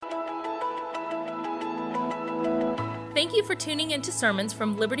Thank you for tuning into sermons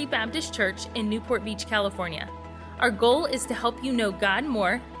from Liberty Baptist Church in Newport Beach, California. Our goal is to help you know God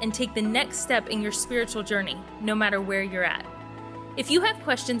more and take the next step in your spiritual journey, no matter where you're at. If you have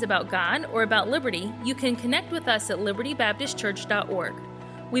questions about God or about Liberty, you can connect with us at libertybaptistchurch.org.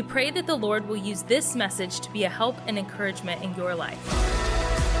 We pray that the Lord will use this message to be a help and encouragement in your life.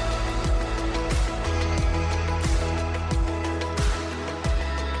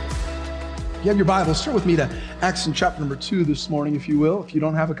 You have your Bibles, turn with me to Acts in chapter number 2 this morning, if you will. If you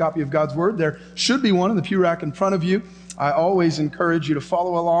don't have a copy of God's Word, there should be one in the pew rack in front of you. I always encourage you to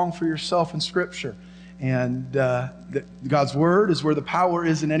follow along for yourself in Scripture. And God's Word is where the power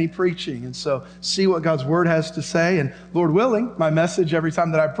is in any preaching. And so see what God's Word has to say. And Lord willing, my message every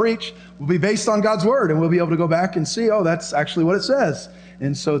time that I preach will be based on God's Word. And we'll be able to go back and see, oh, that's actually what it says.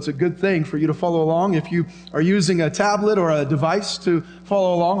 And so it's a good thing for you to follow along. If you are using a tablet or a device to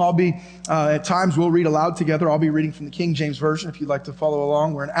follow along, I'll be, at times we'll read aloud together. I'll be reading from the King James Version if you'd like to follow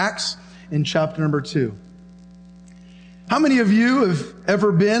along. We're in Acts in chapter number 2. How many of you have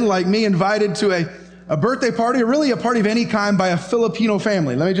ever been, like me, invited to a birthday party, or really a party of any kind by a Filipino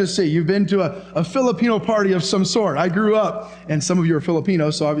family? Let me just say, you've been to a Filipino party of some sort. I grew up, and some of you are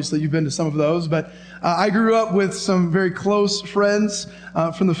Filipinos, so obviously you've been to some of those, but I grew up with some very close friends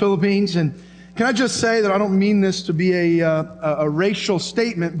from the Philippines. And can I just say that I don't mean this to be a racial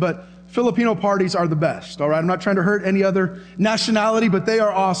statement, but Filipino parties are the best, all right? I'm not trying to hurt any other nationality, but they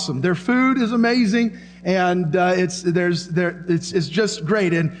are awesome. Their food is amazing, and it's just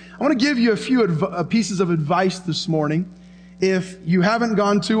great. And I want to give you a few pieces of advice this morning. If you haven't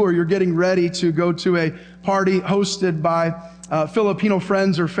gone to, or you're getting ready to go to a party hosted by Filipino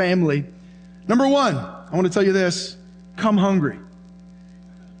friends or family, number one, I want to tell you this: come hungry.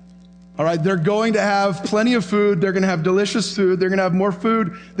 All right, they're going to have plenty of food. They're going to have delicious food. They're going to have more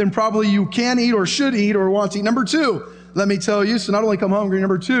food than probably you can eat or should eat or want to eat. Number two, let me tell you, so not only come hungry,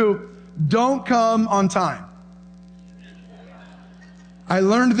 number two, don't come on time. I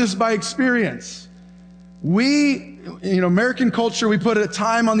learned this by experience. We, American culture, we put a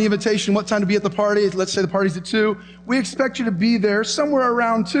time on the invitation, what time to be at the party. Let's say the party's at 2. We expect you to be there somewhere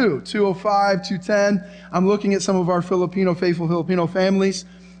around 2, 2:05, 2:10. I'm looking at some of our faithful Filipino families.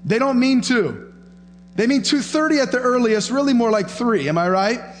 They don't mean 2. They mean 2:30 at the earliest, really more like 3. Am I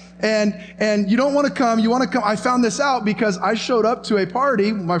right? And you don't want to come. You want to come. I found this out because I showed up to a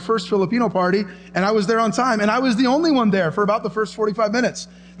party, my first Filipino party, and I was there on time. And I was the only one there for about the first 45 minutes.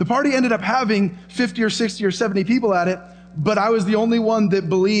 The party ended up having 50 or 60 or 70 people at it, but I was the only one that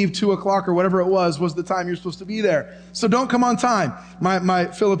believed 2 o'clock or whatever it was the time you're supposed to be there. So don't come on time. My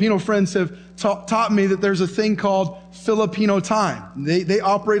Filipino friends have taught me that there's a thing called Filipino time. They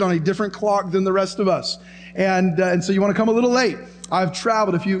operate on a different clock than the rest of us. And so you want to come a little late. I've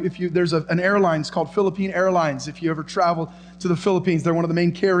traveled, there's an airline called Philippine Airlines. If you ever travel to the Philippines, they're one of the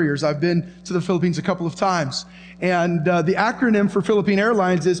main carriers. I've been to the Philippines a couple of times. And the acronym for Philippine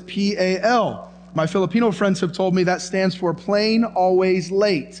Airlines is PAL. My Filipino friends have told me that stands for Plane Always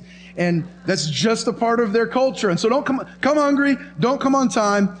Late. And that's just a part of their culture. And so don't come hungry, don't come on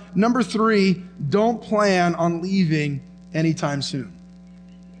time. Number 3, don't plan on leaving anytime soon.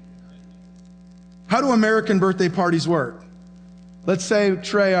 How do American birthday parties work? Let's say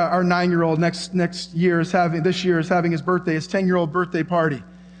Trey, our 9-year-old, this year is having his birthday, his 10-year-old birthday party.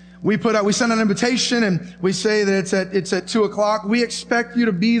 We send an invitation and we say that it's at 2 o'clock. We expect you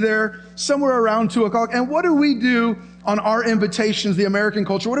to be there somewhere around 2 o'clock. And what do we do on our invitations, the American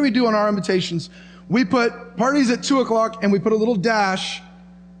culture? What do we do on our invitations? We put parties at 2 o'clock and we put a little dash,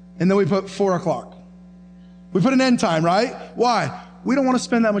 and then we put 4 o'clock. We put an end time, right? Why? We don't want to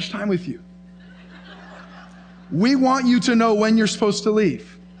spend that much time with you. We want you to know when you're supposed to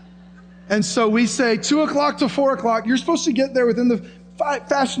leave. And so we say 2 o'clock to 4 o'clock. You're supposed to get there within the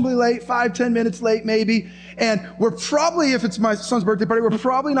fashionably late, 5-10 minutes late maybe. And we're probably, if it's my son's birthday party, we're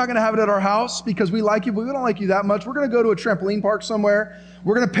probably not going to have it at our house because we like you, but we don't like you that much. We're going to go to a trampoline park somewhere.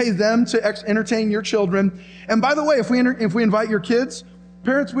 We're going to pay them to entertain your children. And by the way, if we invite your kids,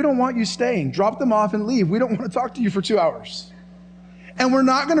 parents, we don't want you staying. Drop them off and leave. We don't want to talk to you for 2 hours. And we're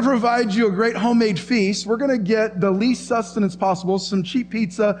not going to provide you a great homemade feast. We're going to get the least sustenance possible, some cheap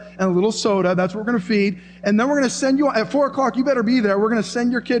pizza and a little soda. That's what we're going to feed. And then we're going to send you, at 4 o'clock, you better be there. We're going to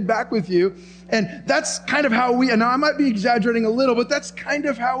send your kid back with you. And that's kind of how and now I might be exaggerating a little, but that's kind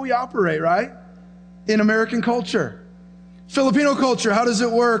of how we operate, right? In American culture. Filipino culture, how does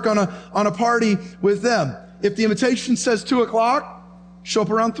it work on a party with them? If the invitation says 2 o'clock, show up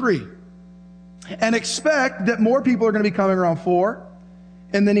around 3. And expect that more people are going to be coming around 4.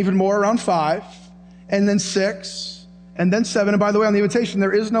 And then even more around 5, and then 6, and then 7. And by the way, on the invitation,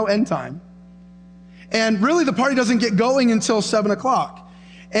 there is no end time. And really the party doesn't get going until 7 o'clock.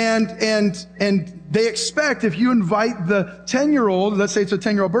 And they expect if you invite the 10-year-old, let's say it's a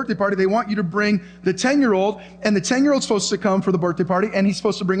 10-year-old birthday party, they want you to bring the 10-year-old, and the 10-year-old's supposed to come for the birthday party, and he's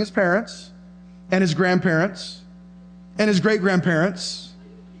supposed to bring his parents and his grandparents and his great-grandparents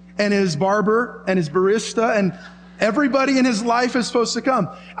and his barber and his barista, and everybody in his life is supposed to come.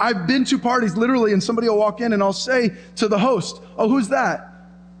 I've been to parties literally, and somebody will walk in and I'll say to the host, "Oh, who's that?"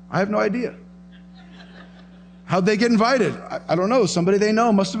 I have no idea. How'd they get invited? I don't know. Somebody they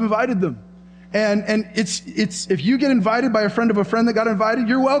know must have invited them. And it's if you get invited by a friend of a friend that got invited,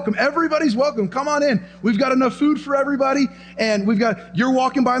 you're welcome. Everybody's welcome. Come on in. We've got enough food for everybody. And you're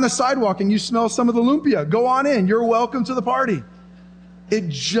walking by on the sidewalk and you smell some of the lumpia. Go on in. You're welcome to the party. It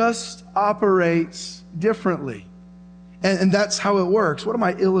just operates differently. And that's how it works. What am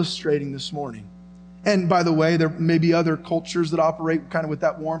I illustrating this morning? And by the way, there may be other cultures that operate kind of with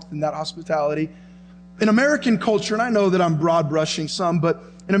that warmth and that hospitality. In American culture, and I know that I'm broad brushing some, but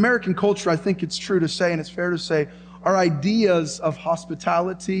in American culture, I think it's true to say, and it's fair to say, our ideas of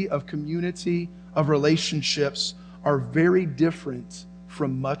hospitality, of community, of relationships are very different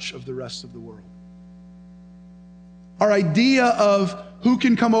from much of the rest of the world. Our idea of who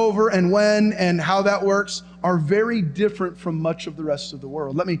can come over and when and how that works are very different from much of the rest of the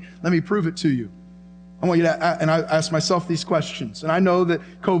world. Let me prove it to you. I want you to, and I ask myself these questions. And I know that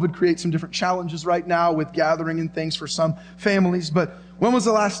COVID creates some different challenges right now with gathering and things for some families, but when was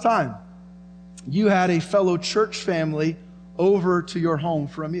the last time you had a fellow church family over to your home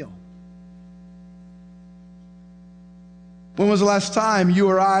for a meal? When was the last time you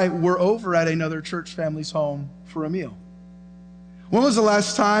or I were over at another church family's home for a meal? When was the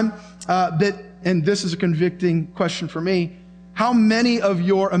last time and this is a convicting question for me, how many of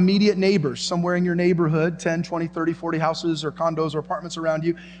your immediate neighbors, somewhere in your neighborhood, 10, 20, 30, 40 houses or condos or apartments around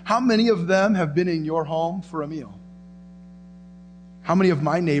you, how many of them have been in your home for a meal? How many of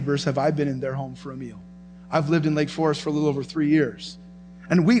my neighbors have I been in their home for a meal? I've lived in Lake Forest for a little over 3 years.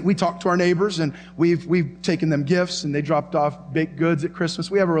 And we talk to our neighbors, and we've taken them gifts, and they dropped off baked goods at Christmas.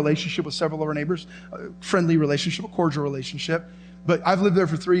 We have a relationship with several of our neighbors, a friendly relationship, a cordial relationship. But I've lived there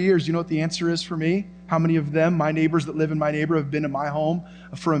for 3 years. You know what the answer is for me? How many of them, my neighbors that live in my neighborhood, have been in my home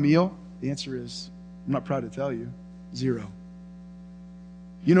for a meal? The answer is, I'm not proud to tell you, 0.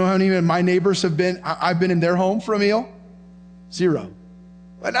 You know how many of my neighbors I've been in their home for a meal? 0.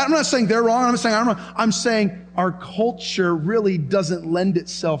 And I'm not saying they're wrong. I'm saying our culture really doesn't lend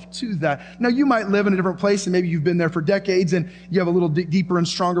itself to that. Now, you might live in a different place and maybe you've been there for decades and you have a little deeper and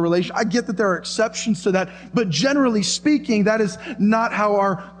stronger relation. I get that there are exceptions to that, but generally speaking, that is not how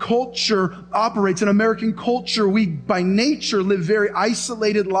our culture operates. In American culture, we by nature live very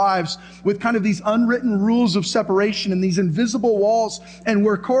isolated lives with kind of these unwritten rules of separation and these invisible walls, and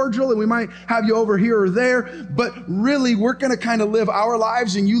we're cordial and we might have you over here or there, but really we're going to kind of live our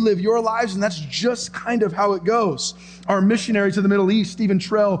lives and you live your lives, and that's just kind of how it goes. Our missionary to the Middle East, Stephen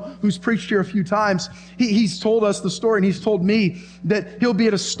Trell, who's preached here a few times, he's told us the story, and he's told me that he'll be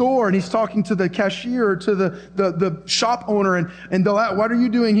at a store and he's talking to the cashier or to the shop owner, and they'll ask, "What are you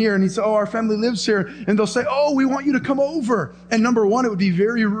doing here?" And he said, "Oh, our family lives here." And they'll say, "Oh, we want you to come over." And number one, it would be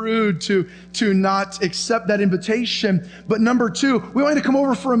very rude to not accept that invitation. But number two, "We want you to come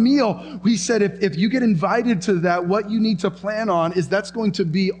over for a meal." He said, if you get invited to that, what you need to plan on is that's going to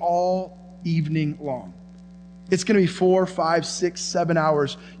be all evening long. It's going to be 4, 5, 6, 7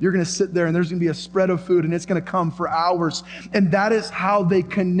 hours. You're going to sit there and there's going to be a spread of food and it's going to come for hours. And that is how they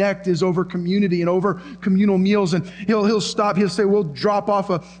connect, is over community and over communal meals. And he'll stop. He'll say, "We'll drop off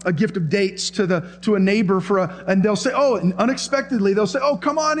a gift of dates to a neighbor and they'll say, oh, and unexpectedly, they'll say, "Oh,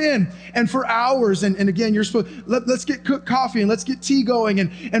 come on in." And for hours, and again, you're supposed, let's get cooked coffee and let's get tea going.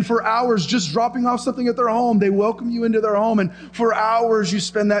 And for hours, just dropping off something at their home, they welcome you into their home. And for hours, you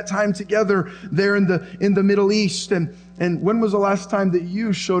spend that time together there in the Middle East. And when was the last time that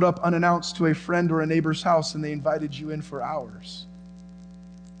you showed up unannounced to a friend or a neighbor's house and they invited you in for hours?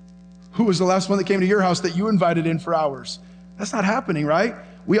 Who was the last one that came to your house that you invited in for hours? That's not happening, right?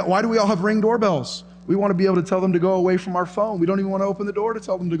 Why do we all have Ring doorbells? We want to be able to tell them to go away from our phone. We don't even want to open the door to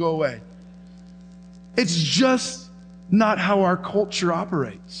tell them to go away. It's just not how our culture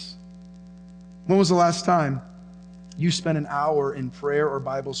operates. When was the last time you spent an hour in prayer or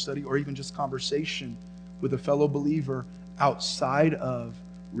Bible study or even just conversation with a fellow believer outside of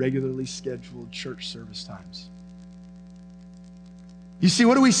regularly scheduled church service times? You see,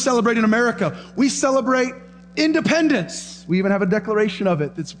 what do we celebrate in America? We celebrate independence. We even have a declaration of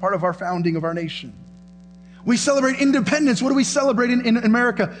it that's part of our founding of our nation. We celebrate independence. What do we celebrate in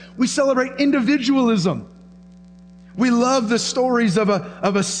America? We celebrate individualism. We love the stories of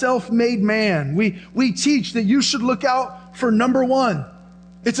a self-made man. We teach that you should look out for number one.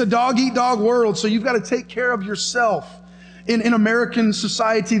 It's a dog-eat-dog world, so you've got to take care of yourself. In American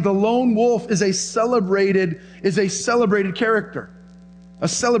society, the lone wolf is a celebrated character, a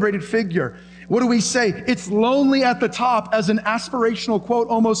celebrated figure. What do we say? It's lonely at the top as an aspirational quote,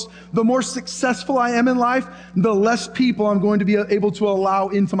 almost the more successful I am in life, the less people I'm going to be able to allow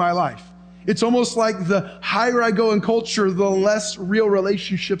into my life. It's almost like the higher I go in culture, the less real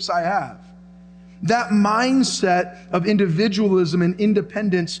relationships I have. That mindset of individualism and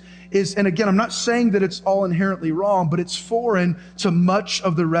independence is, and again, I'm not saying that it's all inherently wrong, but it's foreign to much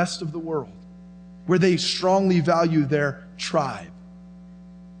of the rest of the world, where they strongly value their tribe,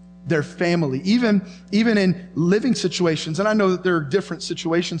 their family, even in living situations. And I know that there are different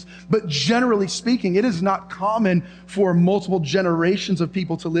situations, but generally speaking, it is not common for multiple generations of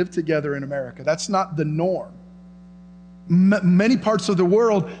people to live together in America. That's not the norm. Many parts of the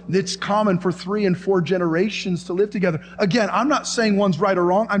world, it's common for 3 and 4 generations to live together. Again, I'm not saying one's right or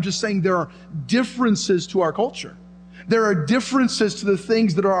wrong. I'm just saying there are differences to our culture. There are differences to the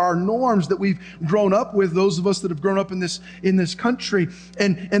things that are our norms that we've grown up with, those of us that have grown up in this country.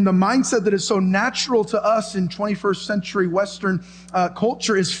 And the mindset that is so natural to us in 21st century Western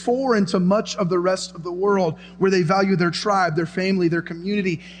culture is foreign to much of the rest of the world, where they value their tribe, their family, their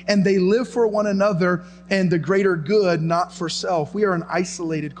community, and they live for one another and the greater good, not for self. We are an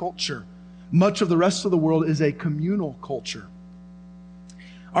isolated culture. Much of the rest of the world is a communal culture.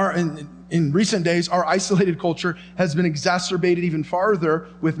 In recent days, our isolated culture has been exacerbated even farther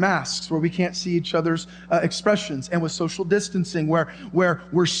with masks, where we can't see each other's expressions, and with social distancing, where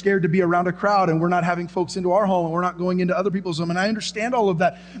we're scared to be around a crowd, and we're not having folks into our home, and we're not going into other people's home. And I understand all of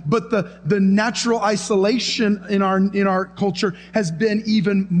that, but the natural isolation in our culture has been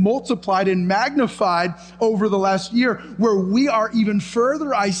even multiplied and magnified over the last year, where we are even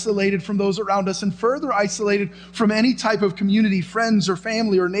further isolated from those around us and further isolated from any type of community, friends or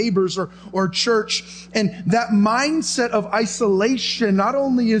family or neighbors or church. And that mindset of isolation, not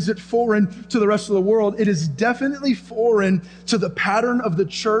only is it foreign to the rest of the world, it is definitely foreign to the pattern of the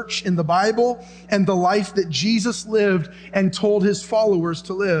church in the Bible and the life that Jesus lived and told his followers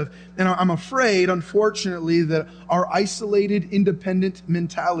to live. And I'm afraid, unfortunately, that our isolated, independent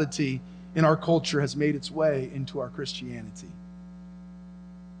mentality in our culture has made its way into our Christianity.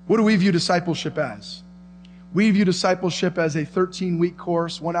 What do we view discipleship as? We view discipleship as a 13-week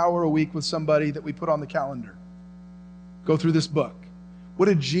course, 1 hour a week with somebody that we put on the calendar. Go through this book. What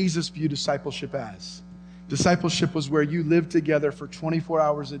did Jesus view discipleship as? Discipleship was where you lived together for 24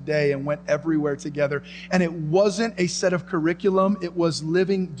 hours a day and went everywhere together. And it wasn't a set of curriculum. It was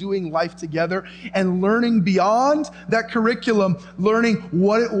doing life together and learning beyond that curriculum, learning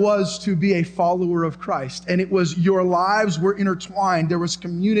what it was to be a follower of Christ. And it was your lives were intertwined. There was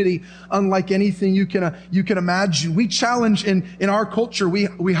community unlike anything you can imagine. We challenge in our culture, we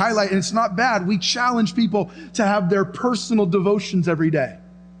highlight, and it's not bad, we challenge people to have their personal devotions every day,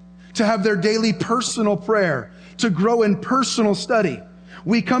 to have their daily personal prayer, to grow in personal study.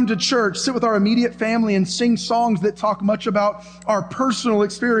 We come to church, sit with our immediate family, and sing songs that talk much about our personal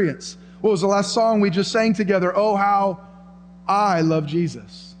experience. What was the last song we just sang together? Oh, how I love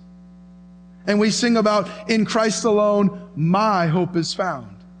Jesus. And we sing about, in Christ alone, my hope is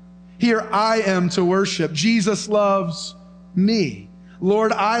found. Here I am to worship. Jesus loves me.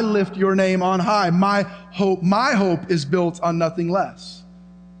 Lord, I lift your name on high. My hope is built on nothing less.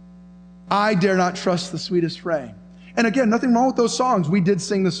 I dare not trust the sweetest frame. And again, nothing wrong with those songs. We did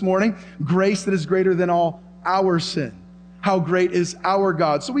sing this morning, grace that is greater than all our sin. How great is our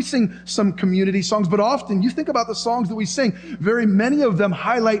God. So we sing some community songs, but often you think about the songs that we sing, very many of them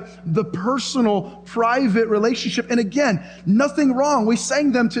highlight the personal, private relationship. And again, nothing wrong. We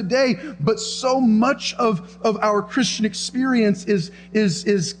sang them today, but so much of our Christian experience is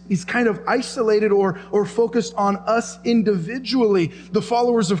kind of isolated or focused on us individually. The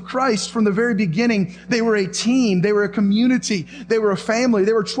followers of Christ from the very beginning, they were a team, they were a community, they were a family.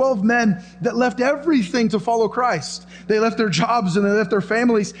 They were 12 men that left everything to follow Christ. They left their jobs and they left their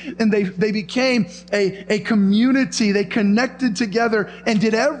families, and they became a community. They connected together and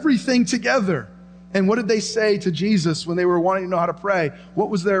did everything together. And what did they say to Jesus when they were wanting to know how to pray? What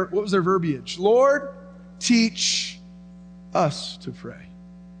was their verbiage? Lord, teach us to pray.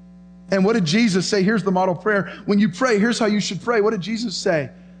 And what did Jesus say? Here's the model prayer. When you pray, here's how you should pray. What did Jesus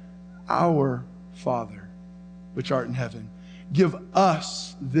say? Our Father, which art in heaven, give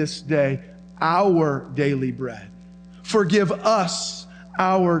us this day our daily bread. Forgive us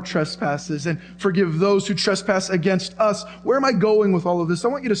our trespasses and forgive those who trespass against us. Where am I going with all of this? I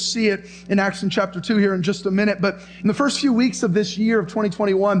want you to see it in Acts in chapter 2 here in just a minute. But in the first few weeks of this year of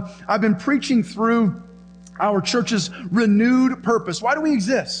 2021, I've been preaching through our church's renewed purpose. Why do we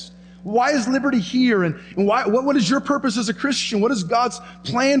exist? Why is Liberty here? And what is your purpose as a Christian? What is God's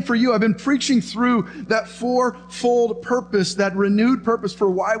plan for you? I've been preaching through that fourfold purpose, that renewed purpose for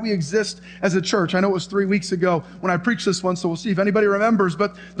why we exist as a church. I know it was 3 weeks ago when I preached this one, so we'll see if anybody remembers.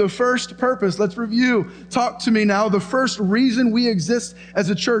 But the first purpose, let's review. Talk to me now. The first reason we exist as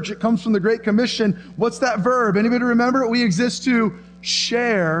a church, it comes from the Great Commission. What's that verb? Anybody remember it? We exist to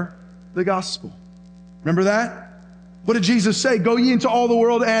share the gospel. Remember that? What did Jesus say? Go ye into all the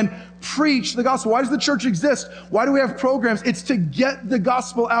world and preach the gospel. Why does the church exist? Why do we have programs? It's to get the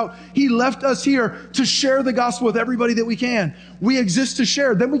gospel out. He left us here to share the gospel with everybody that we can. We exist to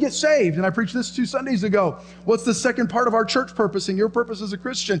share. Then we get saved. And I preached this 2 Sundays ago. What's the second part of our church purpose and your purpose as a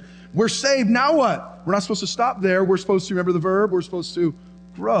Christian? We're saved. Now what? We're not supposed to stop there. We're supposed to, remember the verb, we're supposed to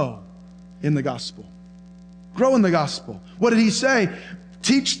grow in the gospel. Grow in the gospel. What did he say?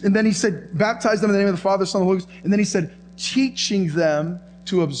 Teach, and then he said, baptize them in the name of the Father, Son, and the Holy Ghost. And then he said, teaching them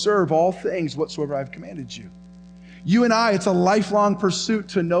to observe all things whatsoever I have commanded you. You and I, it's a lifelong pursuit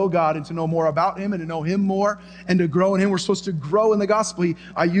to know God and to know more about Him and to know Him more and to grow in Him. We're supposed to grow in the gospel.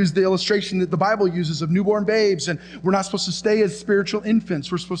 I used the illustration that the Bible uses of newborn babes, and we're not supposed to stay as spiritual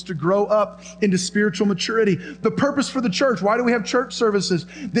infants. We're supposed to grow up into spiritual maturity. The purpose for the church, why do we have church services?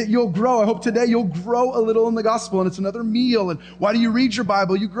 That you'll grow. I hope today you'll grow a little in the gospel, and it's another meal. And why do you read your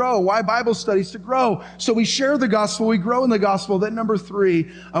Bible? You grow. Why Bible studies? To grow. So we share the gospel. We grow in the gospel. Then number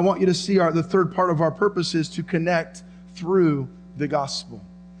 3, I want you to see the third part of our purpose is to connect through the gospel.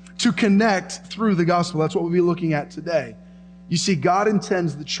 To connect through the gospel. That's what we'll be looking at today. You see, God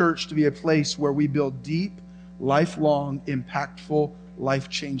intends the church to be a place where we build deep, lifelong, impactful,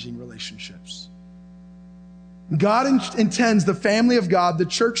 life-changing relationships. God intends the family of God, the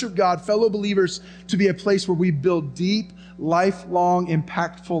church of God, fellow believers, to be a place where we build deep, lifelong,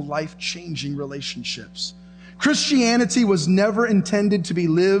 impactful, life-changing relationships. Christianity was never intended to be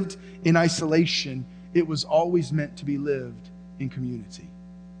lived in isolation. It was always meant to be lived in community.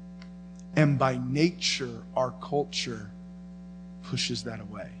 And by nature, our culture pushes that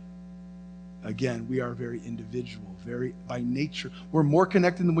away. Again, we are very individual, by nature. We're more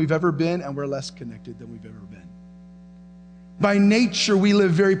connected than we've ever been, and we're less connected than we've ever been. By nature, we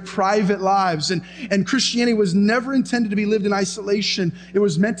live very private lives, and Christianity was never intended to be lived in isolation. It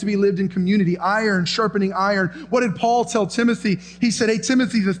was meant to be lived in community, iron sharpening iron. What did Paul tell Timothy? He said, hey,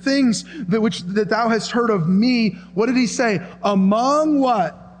 Timothy, the things that thou hast heard of me, what did he say? Among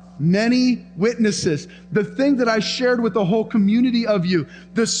what? Many witnesses. The thing that I shared with the whole community of you,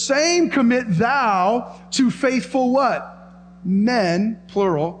 the same commit thou to faithful what? Men,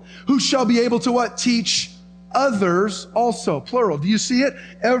 plural, who shall be able to what? Teach others also, plural. Do you see it?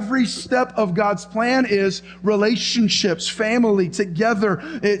 Every step of God's plan is relationships, family, together.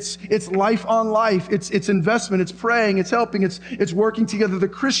 It's life on life. It's investment. It's praying. It's helping. It's working together. The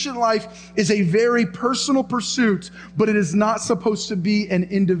Christian life is a very personal pursuit, but it is not supposed to be an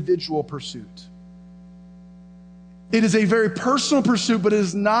individual pursuit. It is a very personal pursuit, but it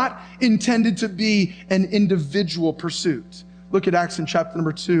is not intended to be an individual pursuit. Look at Acts in chapter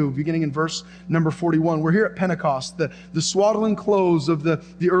number 2, beginning in verse number 41. We're here at Pentecost, the swaddling clothes of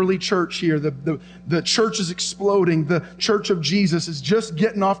the early church here. The church is exploding. The church of Jesus is just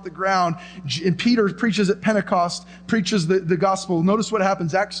getting off the ground. And Peter preaches at Pentecost, preaches the gospel. Notice what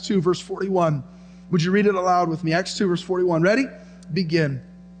happens, Acts 2, verse 41. Would you read it aloud with me? Acts 2, verse 41. Ready? Begin.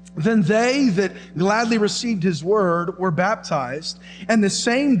 Then they that gladly received his word were baptized, and the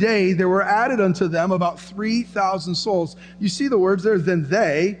same day there were added unto them about 3,000 souls. You see the words there, then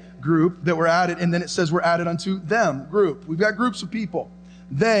they, group, that were added, and then it says were added unto them, group. We've got groups of people.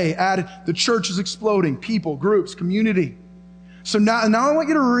 They added, the church is exploding, people, groups, community. So now I want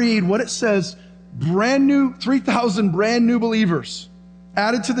you to read what it says, 3,000 brand new believers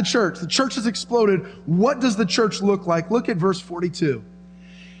added to the church. The church has exploded. What does the church look like? Look at verse 42.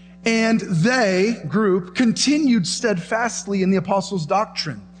 And they, group, continued steadfastly in the apostles'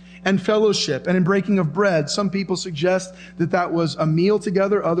 doctrine and fellowship and in breaking of bread. Some people suggest that was a meal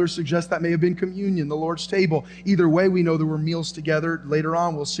together. Others suggest that may have been communion, the Lord's table. Either way, we know there were meals together. Later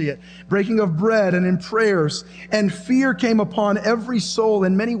on, we'll see it. Breaking of bread and in prayers. And fear came upon every soul,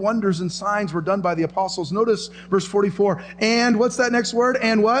 and many wonders and signs were done by the apostles. Notice verse 44. And what's that next word?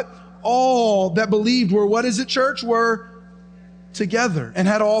 And what? All that believed were, what is it, church? Were together and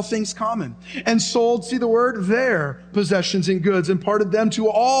had all things common, and sold, see the word, their possessions and goods, and parted them to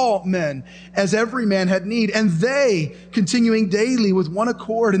all men as every man had need. And they, continuing daily with one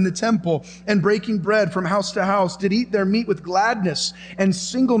accord in the temple and breaking bread from house to house, did eat their meat with gladness and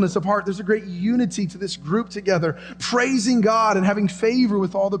singleness of heart. There's a great unity to this group together, praising God and having favor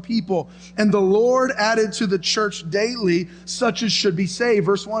with all the people. And the Lord added to the church daily such as should be saved.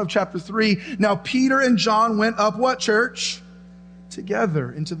 Verse 1 of chapter 3. Now Peter and John went up, what, church?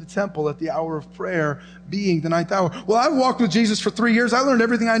 Together into the temple at the hour of prayer, being the ninth hour. Well, I've walked with Jesus for 3 years. I learned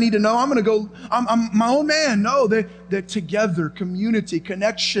everything I need to know. I'm my own man. No, they're together, community,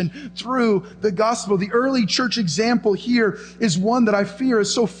 connection through the gospel. The early church example here is one that I fear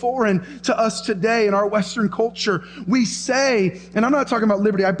is so foreign to us today in our Western culture. We say, and I'm not talking about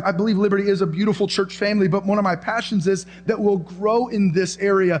Liberty. I believe Liberty is a beautiful church family, but one of my passions is that we'll grow in this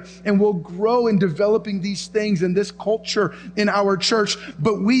area and we'll grow in developing these things in this culture in our church.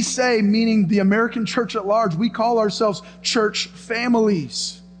 But we say, meaning the American church at large, we call ourselves church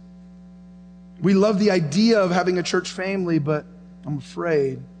families. We love the idea of having a church family, but I'm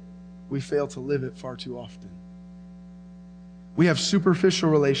afraid we fail to live it far too often. We have superficial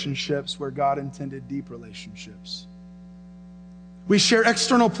relationships where God intended deep relationships. We share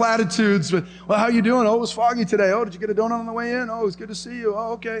external platitudes with, well, how you doing? Oh, it was foggy today. Oh, did you get a donut on the way in? Oh, it was good to see you.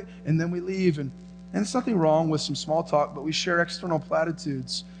 Oh, okay. And then we leave. And there's nothing wrong with some small talk, but we share external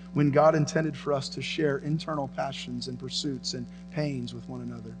platitudes when God intended for us to share internal passions and pursuits and pains with one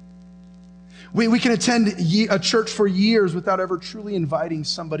another. We can attend a church for years without ever truly inviting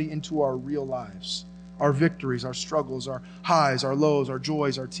somebody into our real lives, our victories, our struggles, our highs, our lows, our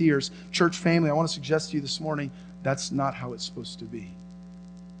joys, our tears. Church family, I want to suggest to you this morning, that's not how it's supposed to be.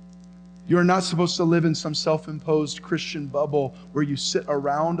 You're not supposed to live in some self-imposed Christian bubble where you sit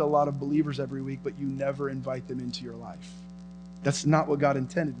around a lot of believers every week, but you never invite them into your life. That's not what God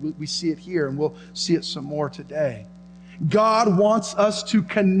intended. We see it here, and we'll see it some more today. God wants us to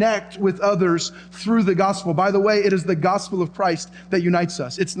connect with others through the gospel. By the way, it is the gospel of Christ that unites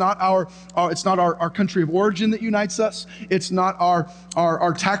us. It's not our country of origin that unites us. It's not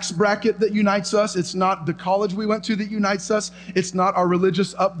our tax bracket that unites us. It's not the college we went to that unites us. It's not our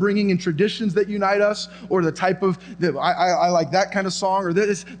religious upbringing and traditions that unite us, or the type of, I like that kind of song, or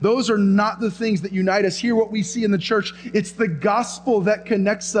this. Those are not the things that unite us. Here, what we see in the church, it's the gospel that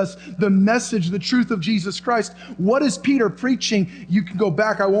connects us, the message, the truth of Jesus Christ. What is Peter preaching? You can go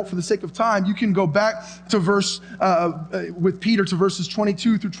back, I won't for the sake of time, you can go back to with Peter to verses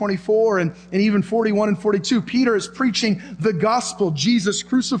 22 through 24 and even 41 and 42. Peter is preaching the gospel, Jesus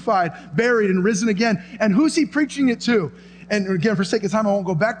crucified, buried, and risen again. And who's he preaching it to? And again, for sake of time, I won't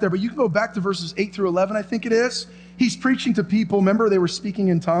go back there, but you can go back to verses 8 through 11, I think it is. He's preaching to people, remember they were speaking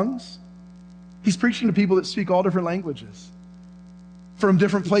in tongues? He's preaching to people that speak all different languages, from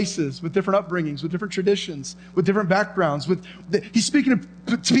different places, with different upbringings, with different traditions, with different backgrounds. He's speaking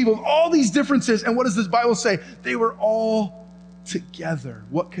to people with all these differences. And what does this Bible say? They were all together.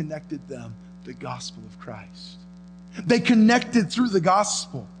 What connected them? The gospel of Christ. They connected through the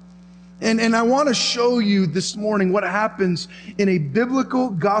gospel. And I want to show you this morning what happens in a biblical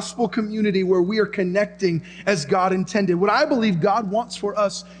gospel community where we are connecting as God intended. What I believe God wants for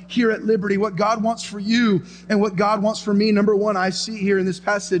us here at Liberty, what God wants for you and what God wants for me. Number one, I see here in this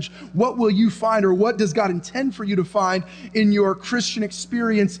passage, what will you find, or what does God intend for you to find in your Christian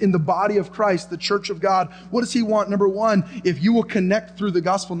experience in the body of Christ, the church of God? What does he want? Number one, if you will connect through the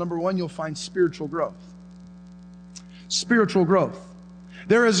gospel, number one, you'll find spiritual growth. Spiritual growth.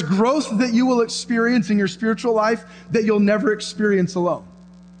 There is growth that you will experience in your spiritual life that you'll never experience alone.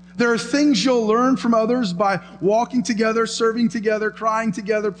 There are things you'll learn from others by walking together, serving together, crying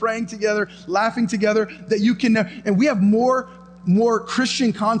together, praying together, laughing together, that you can, and we have more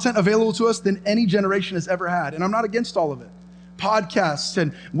Christian content available to us than any generation has ever had. And I'm not against all of it. Podcasts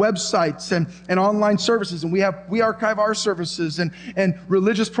and websites and online services. And we archive our services and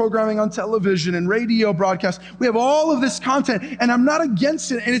religious programming on television and radio broadcasts. We have all of this content, and I'm not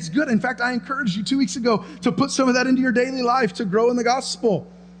against it, and it's good. In fact, I encouraged you 2 weeks ago to put some of that into your daily life to grow in the gospel.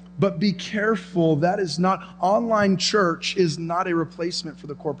 But be careful, online church is not a replacement for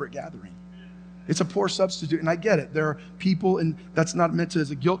the corporate gathering. It's a poor substitute, and I get it. There are people, and that's not meant to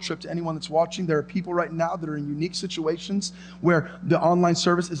as a guilt trip to anyone that's watching. There are people right now that are in unique situations where the online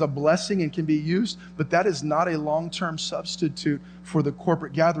service is a blessing and can be used, but that is not a long-term substitute for the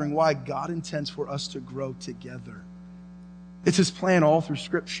corporate gathering. Why? God intends for us to grow together. It's his plan all through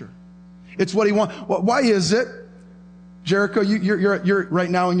Scripture. It's what he wants. Why is it? Jericho, you're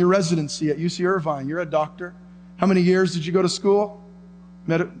right now in your residency at UC Irvine. You're a doctor. How many years did you go to school?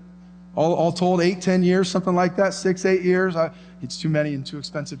 All told, 8, 10 years, something like that, 6, 8 years. It's too many and too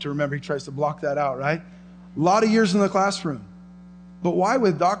expensive to remember. He tries to block that out, right? A lot of years in the classroom. But why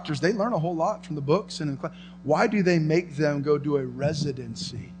with doctors? They learn a whole lot from the books and in class. Why do they make them go do a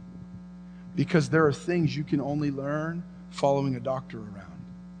residency? Because there are things you can only learn following a doctor around.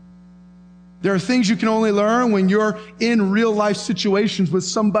 There are things you can only learn when you're in real life situations with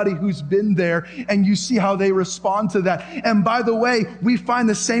somebody who's been there and you see how they respond to that. And by the way, we find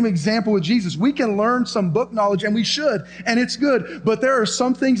the same example with Jesus. We can learn some book knowledge, and we should, and it's good. But there are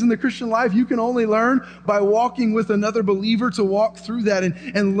some things in the Christian life you can only learn by walking with another believer to walk through that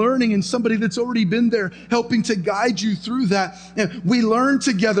and learning in somebody that's already been there, helping to guide you through that. And we learn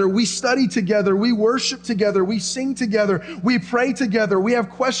together, we study together, we worship together, we sing together, we pray together, we have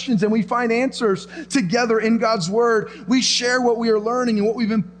questions and we find answers together in God's word. We share what we are learning and what we've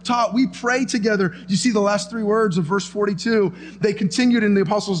been taught. We pray together. You see the last 3 words of verse 42. They continued in the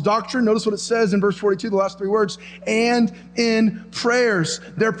apostles' doctrine. Notice what it says in verse 42, the last 3 words, and in prayers.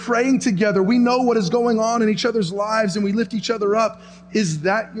 They're praying together. We know what is going on in each other's lives and we lift each other up. Is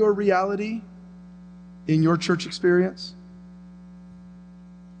that your reality in your church experience?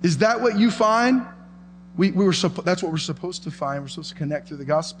 Is that what you find? That's what we're supposed to find. We're supposed to connect through the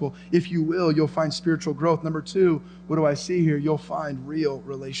gospel. If you will, you'll find spiritual growth. Number 2, what do I see here? You'll find real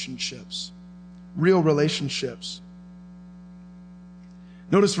relationships. Real relationships.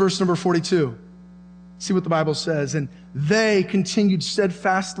 Notice verse number 42. See what the Bible says. And they continued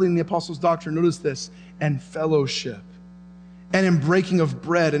steadfastly in the apostles' doctrine. Notice this. And fellowship. And in breaking of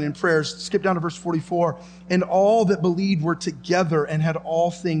bread and in prayers. Skip down to verse 44. And all that believed were together and had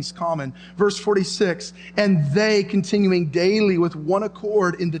all things common. Verse 46. And they, continuing daily with one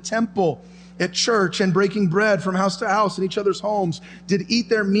accord in the temple, at church, and breaking bread from house to house in each other's homes, did eat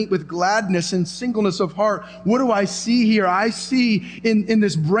their meat with gladness and singleness of heart. What do I see here? I see in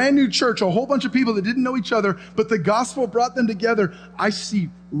this brand new church a whole bunch of people that didn't know each other, but the gospel brought them together. I see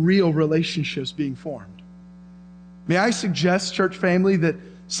real relationships being formed. May I suggest, church family, that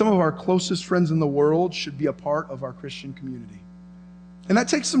some of our closest friends in the world should be a part of our Christian community. And that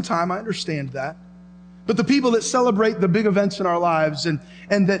takes some time, I understand that. But the people that celebrate the big events in our lives and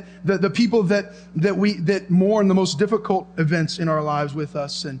that the people that mourn the most difficult events in our lives with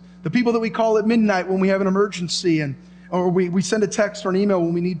us, and the people that we call at midnight when we have an emergency, or we send a text or an email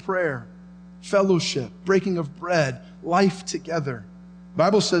when we need prayer, fellowship, breaking of bread, life together. The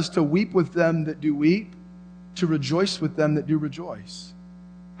Bible says to weep with them that do weep, to rejoice with them that do rejoice.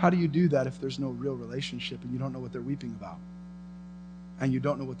 How do you do that if there's no real relationship and you don't know what they're weeping about and you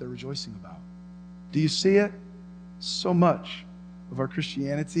don't know what they're rejoicing about? Do you see it? So much of our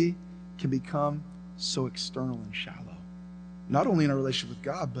Christianity can become so external and shallow. Not only in our relationship with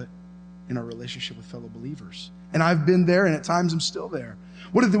God, but in our relationship with fellow believers. And I've been there, and at times I'm still there.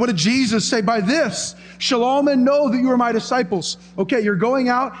 What did Jesus say? By this shall all men know that you are my disciples. Okay, you're going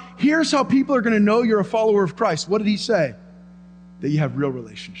out. Here's how people are going to know you're a follower of Christ. What did he say? That you have real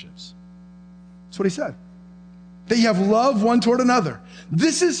relationships. That's what he said. That you have love one toward another.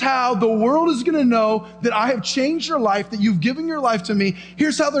 This is how the world is going to know that I have changed your life, that you've given your life to me.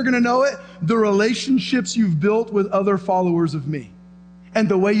 Here's how they're going to know it. The relationships you've built with other followers of me. And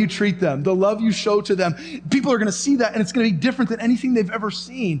the way you treat them, the love you show to them. People are going to see that, and it's going to be different than anything they've ever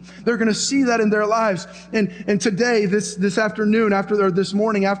seen. They're going to see that in their lives. And today, this afternoon, this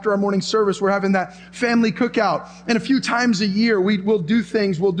morning, after our morning service, we're having that family cookout. And a few times a year, we'll do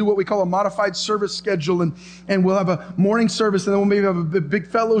things. We'll do what we call a modified service schedule, and we'll have a morning service, and then we'll maybe have a big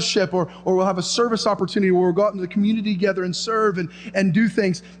fellowship, or we'll have a service opportunity where we'll go out into the community together and serve and do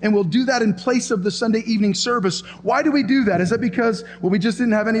things. And we'll do that in place of the Sunday evening service. Why do we do that? Is that because, we just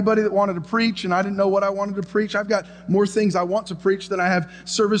didn't have anybody that wanted to preach, and I didn't know what I wanted to preach? I've got more things I want to preach than I have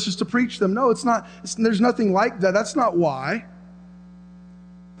services to preach them. No, it's not. There's nothing like that. That's not why.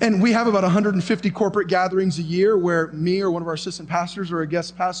 And we have about 150 corporate gatherings a year where me or one of our assistant pastors or a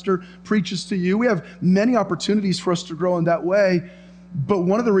guest pastor preaches to you. We have many opportunities for us to grow in that way. But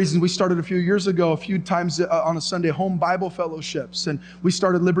one of the reasons we started a few years ago, a few times on a Sunday, home Bible fellowships, and we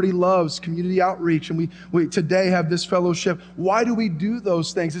started Liberty Loves, community outreach, and we today have this fellowship. Why do we do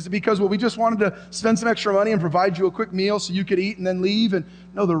those things? Is it because, we just wanted to spend some extra money and provide you a quick meal so you could eat and then leave? And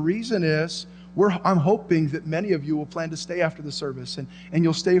no, the reason is, I'm hoping that many of you will plan to stay after the service, and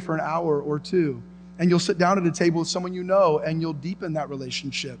you'll stay for an hour or two, and you'll sit down at a table with someone you know, and you'll deepen that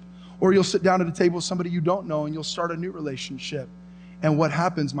relationship. Or you'll sit down at a table with somebody you don't know, and you'll start a new relationship. And what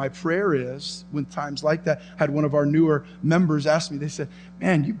happens, my prayer is, when times like that, I had one of our newer members ask me, they said,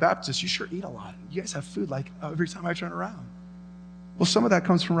 man, you Baptists, you sure eat a lot. You guys have food like every time I turn around. Well, some of that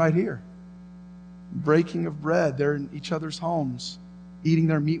comes from right here. Breaking of bread, they're in each other's homes. eating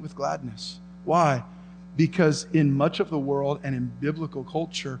their meat with gladness. Why? Because in much of the world and in biblical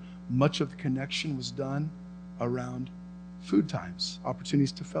culture, much of the connection was done around food times,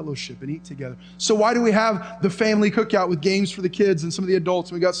 opportunities to fellowship and eat together. So why do we have the family cookout with games for the kids and some of the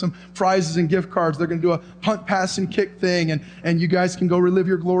adults? And we got some prizes and gift cards. They're going to do a punt, pass, and kick thing. And you guys can go relive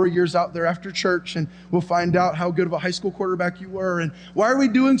your glory years out there after church, and we'll find out how good of a high school quarterback you were. And why are we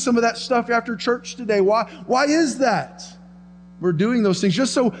doing some of that stuff after church today? Why is that? We're doing those things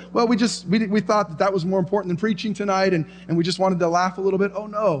just so, well, we thought that was more important than preaching tonight, and we just wanted to laugh a little bit. Oh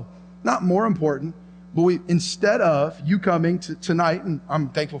no, not more important. But instead of you coming tonight, and I'm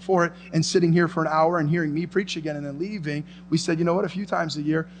thankful for it, and sitting here for an hour and hearing me preach again and then leaving, we said, you know what, a few times a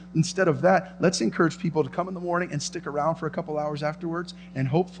year, instead of that, let's encourage people to come in the morning and stick around for a couple hours afterwards and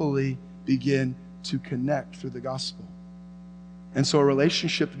hopefully begin to connect through the gospel. And so a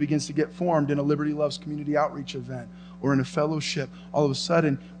relationship begins to get formed in a Liberty Loves community outreach event or in a fellowship. All of a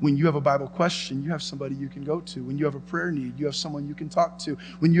sudden, when you have a Bible question, you have somebody you can go to. When you have a prayer need, you have someone you can talk to.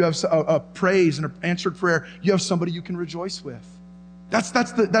 When you have a praise and an answered prayer, you have somebody you can rejoice with. That's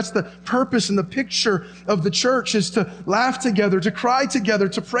the purpose and the picture of the church, is to laugh together, to cry together,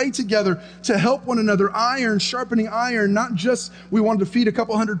 to pray together, to help one another, iron sharpening iron. Not just we wanted to feed a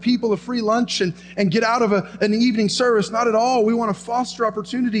couple hundred people a free lunch and get out of an evening service. Not at all. We want to foster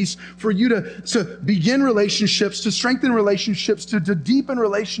opportunities for you to begin relationships, to strengthen relationships, to deepen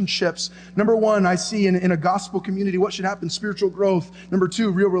relationships. Number one, I see in a gospel community, what should happen? Spiritual growth. Number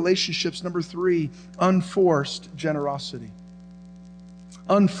two, real relationships. Number three, unforced generosity.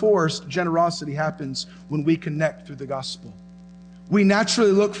 Unforced generosity happens when we connect through the gospel. We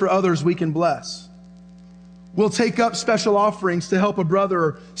naturally look for others we can bless. We'll take up special offerings to help a brother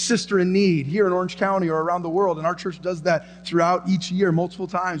or sister in need here in Orange County or around the world. And our church does that throughout each year, multiple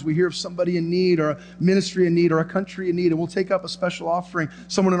times. We hear of somebody in need or a ministry in need or a country in need, and we'll take up a special offering.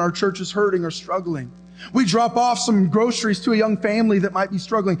 Someone in our church is hurting or struggling. We drop off some groceries to a young family that might be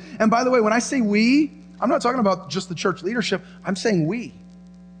struggling. And by the way, when I say we, I'm not talking about just the church leadership. I'm saying we.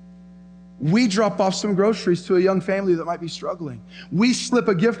 We drop off some groceries to a young family that might be struggling. We slip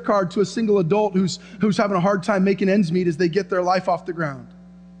a gift card to a single adult who's having a hard time making ends meet as they get their life off the ground.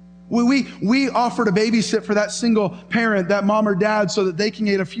 We offer to babysit for that single parent, that mom or dad, so that they can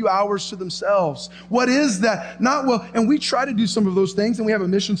get a few hours to themselves. What is that? And we try to do some of those things, and we have a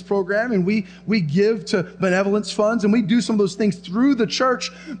missions program, and we give to benevolence funds, and we do some of those things through the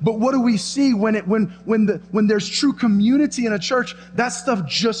church. But what do we see when there's true community in a church? That stuff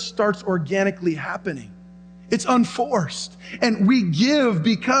just starts organically happening. It's unforced. And we give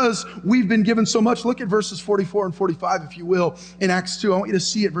because we've been given so much. Look at verses 44 and 45, if you will, in Acts 2. I want you to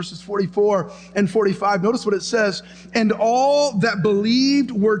see it, verses 44 and 45. Notice what it says. And all that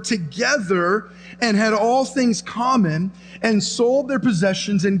believed were together and had all things common, and sold their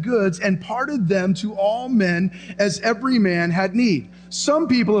possessions and goods and parted them to all men as every man had need. Some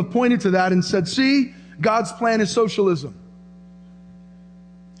people have pointed to that and said, see, God's plan is socialism.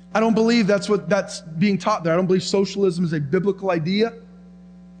 I don't believe that's being taught there. I don't believe socialism is a biblical idea.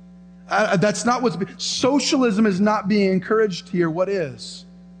 That's not socialism is not being encouraged here. What is?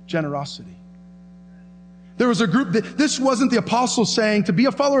 Generosity. There was a group this wasn't the apostles saying, to be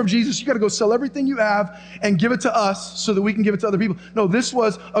a follower of Jesus, you got to go sell everything you have and give it to us so that we can give it to other people. No, this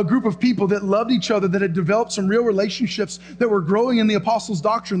was a group of people that loved each other, that had developed some real relationships, that were growing in the apostles'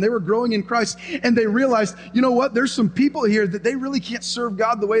 doctrine. They were growing in Christ, and they realized, you know what? There's some people here that they really can't serve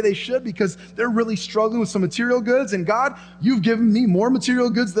God the way they should because they're really struggling with some material goods. And God, you've given me more material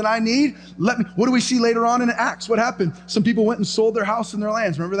goods than I need. What do we see later on in Acts? What happened? Some people went and sold their house and their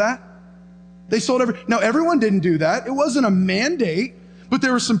lands. Remember that? They sold Now, everyone didn't do that. It wasn't a mandate, but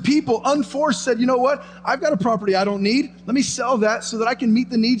there were some people, unforced, said, you know what? I've got a property I don't need. Let me sell that so that I can meet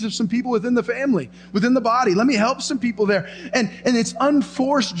the needs of some people within the family, within the body. Let me help some people there. And it's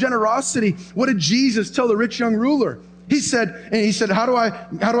unforced generosity. What did Jesus tell the rich young ruler? He said, how do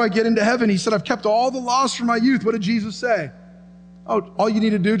I get into heaven? He said, I've kept all the laws from my youth. What did Jesus say? Oh, all you need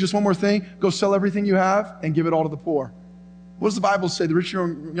to do, just one more thing, go sell everything you have and give it all to the poor. What does the Bible say? The rich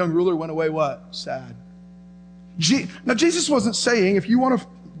young ruler went away what? Sad. Now, Jesus wasn't saying, if you want to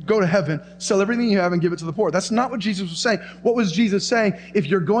go to heaven, sell everything you have and give it to the poor. That's not what Jesus was saying. What was Jesus saying? If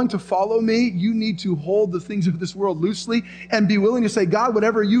you're going to follow me, you need to hold the things of this world loosely and be willing to say, God,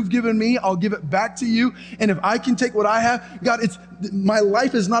 whatever you've given me, I'll give it back to you. And if I can take what I have, God, my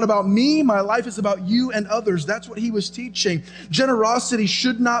life is not about me. My life is about you and others. That's what he was teaching. Generosity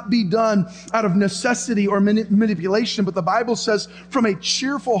should not be done out of necessity or manipulation, but the Bible says from a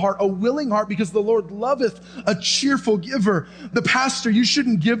cheerful heart, a willing heart, because the Lord loveth a cheerful giver. The pastor, you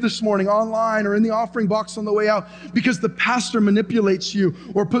shouldn't give give this morning online or in the offering box on the way out because the pastor manipulates you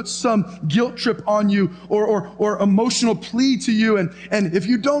or puts some guilt trip on you or emotional plea to you. And if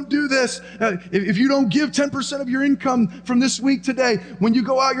you don't do this, if you don't give 10% of your income from this week today, when you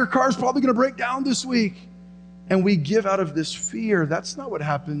go out, your car's probably going to break down this week. And we give out of this fear. That's not what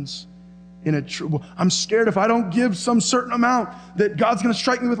happens in a true, I'm scared if I don't give some certain amount that God's going to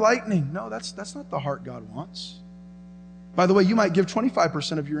strike me with lightning. No, that's not the heart God wants. By the way, you might give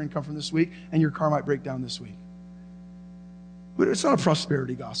 25% of your income from this week and your car might break down this week. But it's not a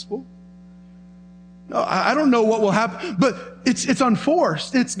prosperity gospel. No, I don't know what will happen, but it's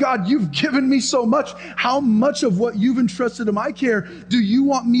unforced. It's, God, you've given me so much. How much of what you've entrusted to my care do you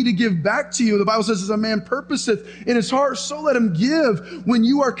want me to give back to you? The Bible says, as a man purposeth in his heart, so let him give. When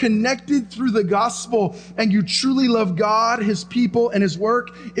you are connected through the gospel and you truly love God, his people, and his work,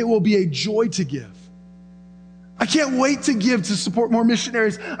 it will be a joy to give. I can't wait to give to support more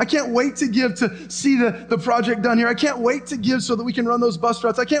missionaries. I can't wait to give to see the project done here. I can't wait to give so that we can run those bus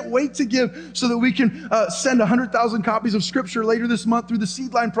routes. I can't wait to give so that we can send 100,000 copies of scripture later this month through the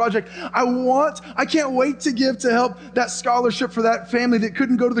Seedline Project. I can't wait to give to help that scholarship for that family that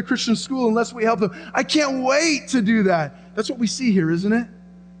couldn't go to the Christian school unless we help them. I can't wait to do that. That's what we see here, isn't it?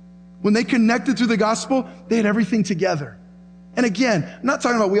 When they connected through the gospel, they had everything together. And again, I'm not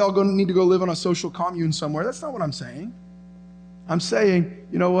talking about we all need to go live on a social commune somewhere. That's not what I'm saying. I'm saying,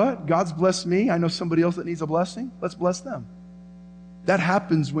 you know what? God's blessed me. I know somebody else that needs a blessing. Let's bless them. That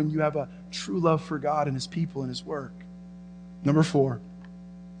happens when you have a true love for God and his people and his work. Number four.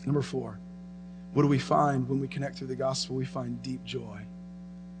 What do we find when we connect through the gospel? We find deep joy.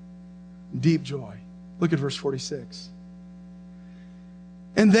 Deep joy. Look at verse 46.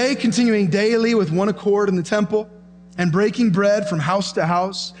 And they, continuing daily with one accord in the temple, and breaking bread from house to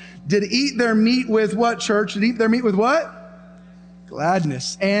house, did eat their meat with what, church? Did eat their meat with what?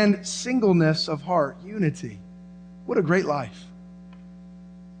 Gladness and singleness of heart, unity. What a great life.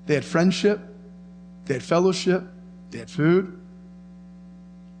 They had friendship, they had fellowship, they had food.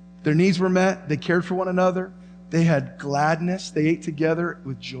 Their needs were met, they cared for one another. They had gladness, they ate together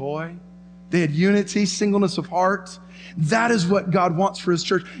with joy. They had unity, singleness of heart. That is what God wants for his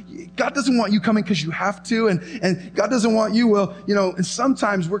church. God doesn't want you coming because you have to, and God doesn't want you, and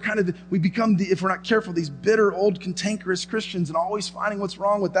sometimes we become, if we're not careful, these bitter, old, cantankerous Christians and always finding what's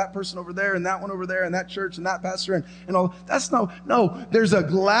wrong with that person over there and that one over there and that church and that pastor and all. No, there's a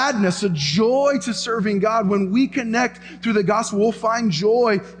gladness, a joy to serving God. When we connect through the gospel, we'll find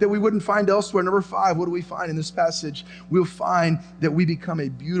joy that we wouldn't find elsewhere. Number 5, what do we find in this passage? We'll find that we become a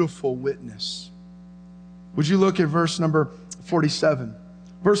beautiful witness. Would you look at verse number 47?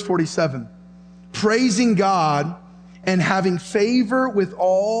 Verse 47, praising God and having favor with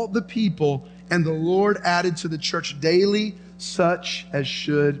all the people, and the Lord added to the church daily such as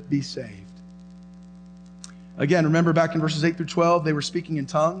should be saved. Again, remember back in verses 8 through 12, they were speaking in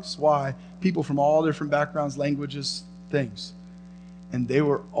tongues. Why? People from all different backgrounds, languages, things. And they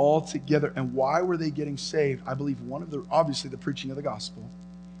were all together. And why were they getting saved? I believe obviously the preaching of the gospel.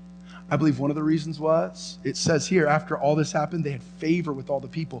 I believe one of the reasons was, it says here, after all this happened, they had favor with all the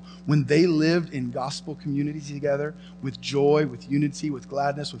people. When they lived in gospel communities together, with joy, with unity, with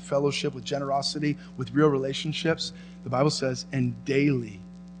gladness, with fellowship, with generosity, with real relationships, the Bible says, and daily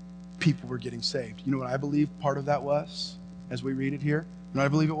people were getting saved. You know what I believe part of that was, as we read it here? You know what I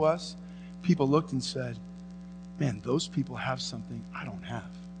believe it was? People looked and said, man, those people have something I don't have.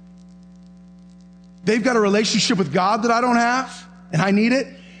 They've got a relationship with God that I don't have, and I need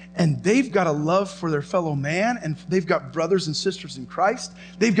it. And they've got a love for their fellow man, and they've got brothers and sisters in Christ.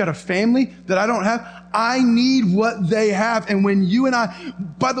 They've got a family that I don't have. I need what they have. And when you and I,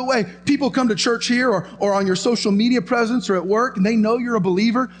 by the way, people come to church here or on your social media presence or at work, and they know you're a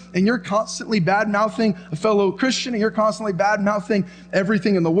believer, and you're constantly bad-mouthing a fellow Christian, and you're constantly bad-mouthing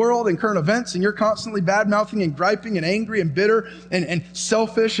everything in the world and current events, and you're constantly bad-mouthing and griping and angry and bitter and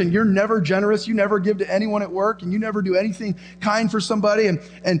selfish, and you're never generous. You never give to anyone at work, and you never do anything kind for somebody,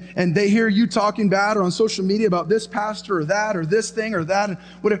 and they hear you talking bad or on social media about this pastor or that or this thing or that and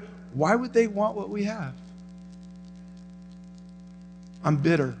whatever. Why would they want what we have? I'm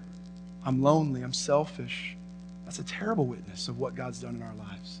bitter. I'm lonely. I'm selfish. That's a terrible witness of what God's done in our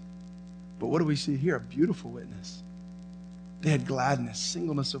lives. But what do we see here? A beautiful witness. They had gladness,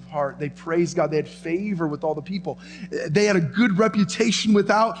 singleness of heart. They praised God. They had favor with all the people. They had a good reputation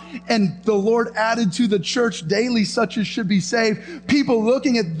without, and the Lord added to the church daily such as should be saved. People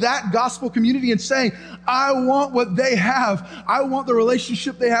looking at that gospel community and saying, I want what they have. I want the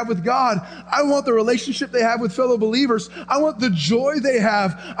relationship they have with God. I want the relationship they have with fellow believers. I want the joy they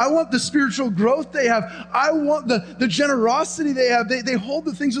have. I want the spiritual growth they have. I want the generosity they have. They hold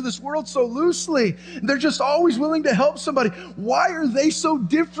the things of this world so loosely. They're just always willing to help somebody. Why are they so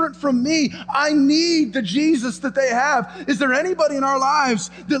different from me? I need the Jesus that they have. Is there anybody in our lives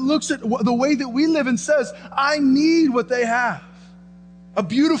that looks at the way that we live and says, I need what they have? A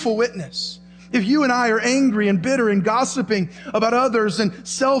beautiful witness. If you and I are angry and bitter and gossiping about others and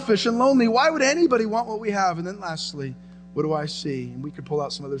selfish and lonely, why would anybody want what we have? And then lastly, what do I see? And we could pull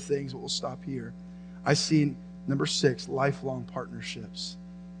out some other things, but we'll stop here. I see number 6, lifelong partnerships.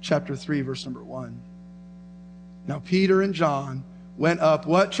 Chapter 3, verse number 1. Now, Peter and John went up,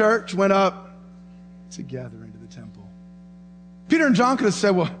 what church? Went up together into the temple. Peter and John could have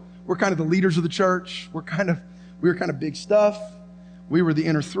said, well, we're kind of the leaders of the church. We were kind of big stuff. We were the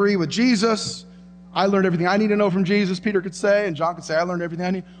inner three with Jesus. I learned everything I need to know from Jesus, Peter could say, and John could say, I learned everything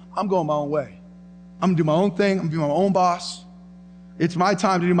I need. I'm going my own way. I'm going to do my own thing. I'm going to be my own boss. It's my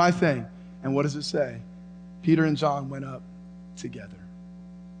time to do my thing. And what does it say? Peter and John went up together.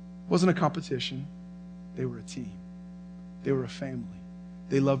 It wasn't a competition. They were a team. They were a family.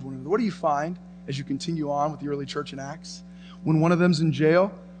 They loved one another. What do you find as you continue on with the early church in Acts? When one of them's in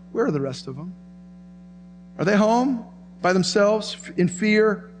jail, where are the rest of them? Are they home by themselves in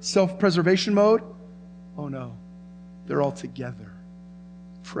fear, self-preservation mode? Oh no, they're all together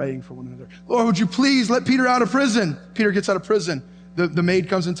praying for one another. Lord, would you please let Peter out of prison? Peter gets out of prison. The maid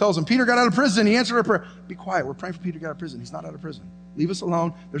comes and tells him, Peter got out of prison. He answered our prayer. Be quiet. We're praying for Peter to get out of prison. He's not out of prison. Leave us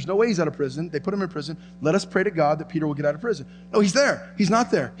alone. There's no way he's out of prison. They put him in prison. Let us pray to God that Peter will get out of prison. No, he's there. He's not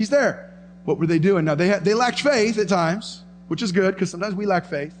there. He's there. What were they doing? Now, they lacked faith at times, which is good because sometimes we lack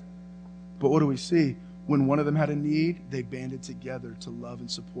faith. But what do we see? When one of them had a need, they banded together to love and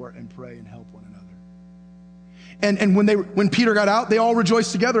support and pray and help one another. And when Peter got out, they all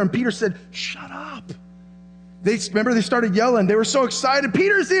rejoiced together. And Peter said, shut up. They started yelling. They were so excited.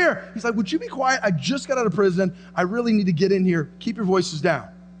 Peter's here. He's like, would you be quiet? I just got out of prison. I really need to get in here. Keep your voices down.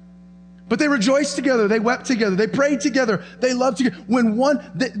 But they rejoiced together. They wept together. They prayed together. They loved together.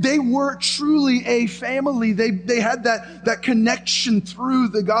 They were truly a family. They had that connection through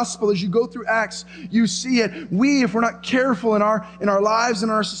the gospel. As you go through Acts, you see it. If we're not careful in our lives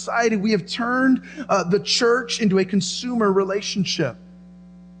and our society, we have turned the church into a consumer relationship.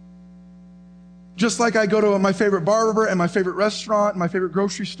 Just like I go to my favorite barber and my favorite restaurant and my favorite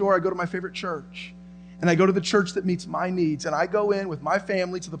grocery store, I go to my favorite church. And I go to the church that meets my needs. And I go in with my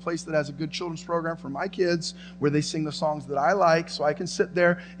family to the place that has a good children's program for my kids, where they sing the songs that I like, so I can sit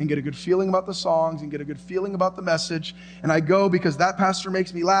there and get a good feeling about the songs and get a good feeling about the message. And I go because that pastor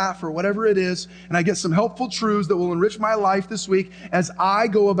makes me laugh or whatever it is. And I get some helpful truths that will enrich my life this week as I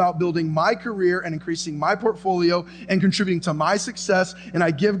go about building my career and increasing my portfolio and contributing to my success. And I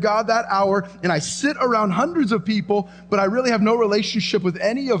give God that hour and I sit around hundreds of people, but I really have no relationship with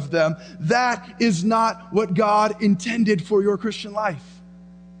any of them. That is not what God intended for your Christian life.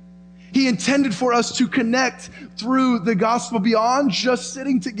 He intended for us to connect through the gospel beyond just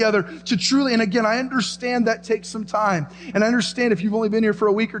sitting together to truly, and again, I understand that takes some time. And I understand if you've only been here for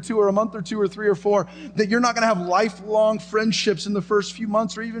a week or two or a month or two or 3 or 4, that you're not going to have lifelong friendships in the first few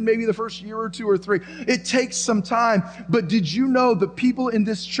months or even maybe the first year or 2 or 3. It takes some time. But did you know the people in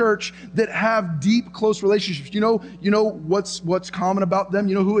this church that have deep, close relationships, you know what's common about them?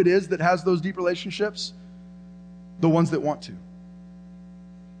 You know who it is that has those deep relationships? The ones that want to.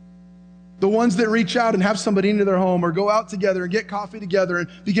 The ones that reach out and have somebody into their home or go out together and get coffee together and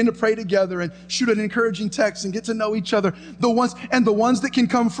begin to pray together and shoot an encouraging text and get to know each other. The ones that can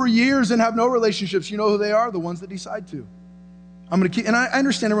come for years and have no relationships, you know who they are? The ones that decide to. And I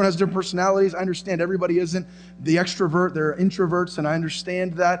understand everyone has different personalities. I understand everybody isn't the extrovert. They're introverts, and I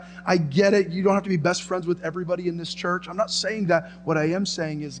understand that. I get it. You don't have to be best friends with everybody in this church. I'm not saying that. What I am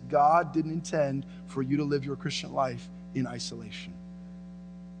saying is God didn't intend for you to live your Christian life in isolation.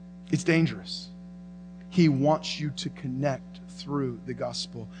 It's dangerous. He wants you to connect through the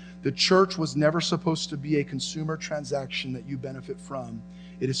gospel. The church was never supposed to be a consumer transaction that you benefit from.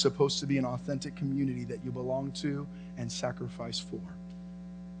 It is supposed to be an authentic community that you belong to and sacrifice for.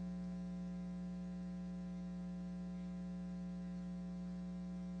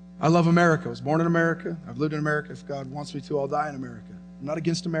 I love America. I was born in America. I've lived in America. If God wants me to, I'll die in America. I'm not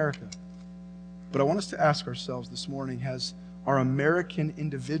against America. But I want us to ask ourselves this morning, has our American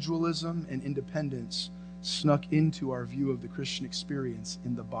individualism and independence snuck into our view of the Christian experience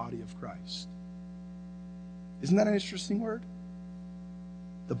in the body of Christ. Isn't that an interesting word?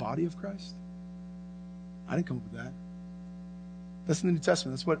 The body of Christ? I didn't come up with that. That's in the New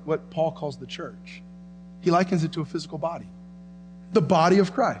Testament. That's what Paul calls the church. He likens it to a physical body. The body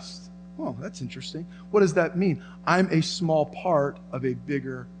of Christ. Oh, that's interesting. What does that mean? I'm a small part of a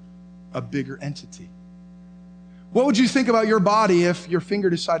bigger entity. What would you think about your body if your finger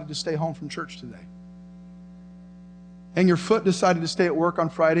decided to stay home from church today? And your foot decided to stay at work on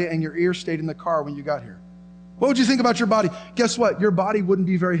Friday and your ear stayed in the car when you got here? What would you think about your body? Guess what? Your body wouldn't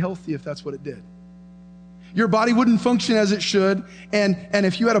be very healthy if that's what it did. Your body wouldn't function as it should. And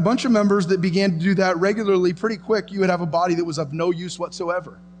if you had a bunch of members that began to do that regularly, pretty quick, you would have a body that was of no use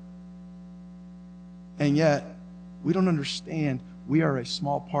whatsoever. And yet, we don't understand we are a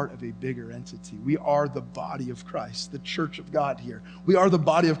small part of a bigger entity. We are the body of Christ, the church of God here. We are the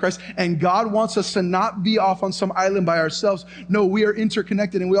body of Christ. And God wants us to not be off on some island by ourselves. No, we are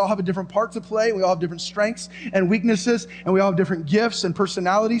interconnected and we all have a different part to play. We all have different strengths and weaknesses and we all have different gifts and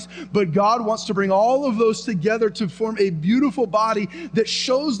personalities. But God wants to bring all of those together to form a beautiful body that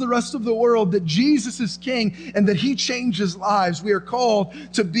shows the rest of the world that Jesus is King and that He changes lives. We are called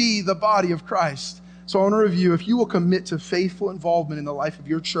to be the body of Christ. So I want to review, if you will commit to faithful involvement in the life of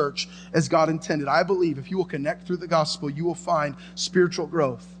your church as God intended, I believe if you will connect through the gospel, you will find spiritual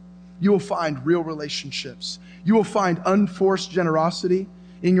growth. You will find real relationships. You will find unforced generosity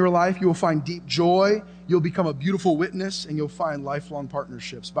in your life. You will find deep joy. You'll become a beautiful witness, and you'll find lifelong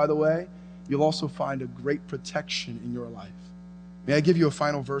partnerships. By the way, you'll also find a great protection in your life. May I give you a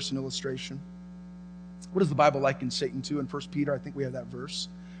final verse and illustration? What is the Bible liken Satan to in 1 Peter? I think we have that verse.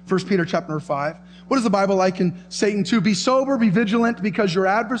 1 Peter chapter 5. What does the Bible liken Satan to? Be sober, be vigilant, because your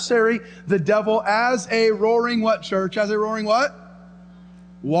adversary, the devil, as a roaring what, church? As a roaring what?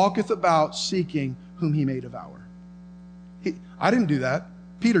 Walketh about seeking whom he may devour. I didn't do that.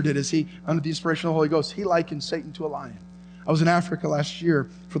 Peter did, as he, under the inspiration of the Holy Ghost, he likened Satan to a lion. I was in Africa last year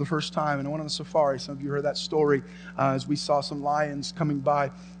for the first time, and I went on a safari. Some of you heard that story as we saw some lions coming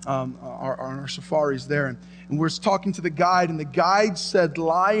by on our safaris there. And we're talking to the guide, and the guide said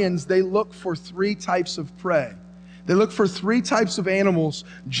lions, they look for 3 types of prey. They look for 3 types of animals,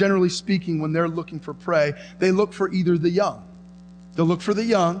 generally speaking, when they're looking for prey. They look for either the young. They'll look for the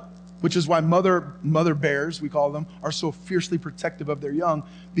young, which is why mother bears, we call them, are so fiercely protective of their young,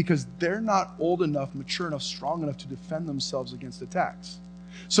 because they're not old enough, mature enough, strong enough to defend themselves against attacks.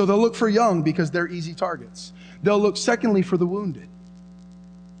 So they'll look for young because they're easy targets. They'll look, secondly, for the wounded.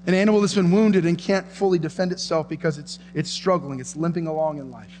 An animal that's been wounded and can't fully defend itself because it's struggling, it's limping along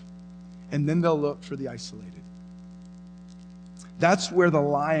in life. And then they'll look for the isolated. That's where the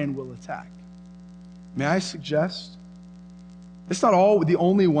lion will attack. May I suggest, it's not all the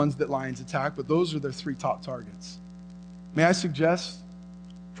only ones that lions attack, but those are their 3 top targets. May I suggest,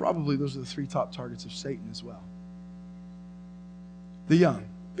 probably those are the 3 top targets of Satan as well. The young,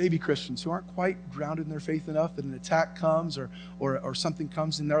 baby Christians who aren't quite grounded in their faith enough that an attack comes or something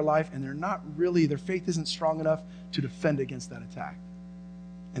comes in their life and their faith isn't strong enough to defend against that attack.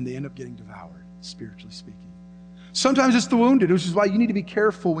 And they end up getting devoured, spiritually speaking. Sometimes it's the wounded, which is why you need to be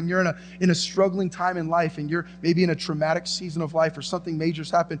careful when you're in a struggling time in life and you're maybe in a traumatic season of life or something major's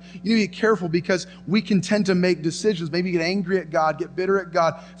happened. You need to be careful because we can tend to make decisions, maybe get angry at God, get bitter at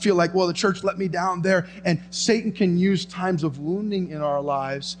God, feel like, well, the church let me down there. And Satan can use times of wounding in our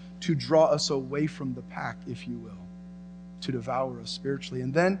lives to draw us away from the pack, if you will, to devour us spiritually.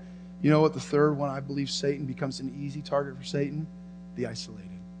 And then, you know what, the third one, I believe Satan becomes an easy target for Satan? The isolated.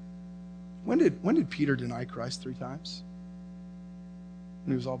 When did Peter deny Christ 3 times?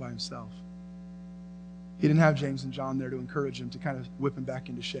 When he was all by himself. He didn't have James and John there to encourage him, to kind of whip him back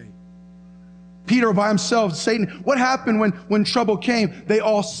into shape. Peter by himself, Satan. What happened when trouble came? They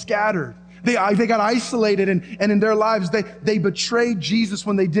all scattered. They got isolated, and in their lives, they betrayed Jesus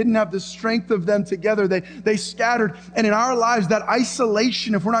when they didn't have the strength of them together. They scattered. And in our lives, that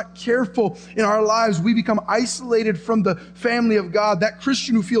isolation, if we're not careful in our lives, we become isolated from the family of God. That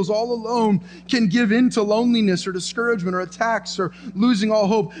Christian who feels all alone can give in to loneliness or discouragement or attacks or losing all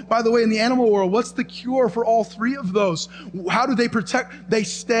hope. By the way, in the animal world, what's the cure for all 3 of those? How do they protect? They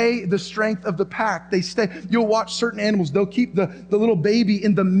stay the strength of the pack. They stay. You'll watch certain animals. They'll keep the little baby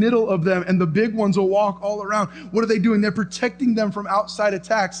in the middle of them, and the big ones will walk all around. What are they doing? They're protecting them from outside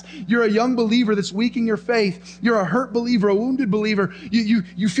attacks. You're a young believer that's weak in your faith. You're a hurt believer, a wounded believer.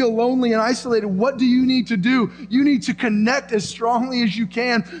 You feel lonely and isolated. What do you need to do? You need to connect as strongly as you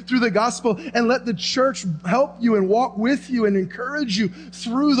can through the gospel and let the church help you and walk with you and encourage you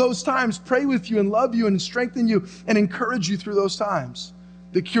through those times, pray with you and love you and strengthen you and encourage you through those times.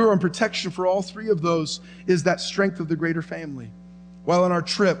 The cure and protection for all three of those is that strength of the greater family. While on our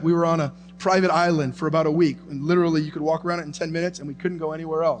trip, we were on a private island for about a week, and literally you could walk around it in 10 minutes and we couldn't go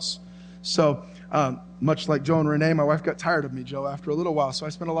anywhere else. So much like Joe and Renee, my wife got tired of me, Joe, after a little while, so I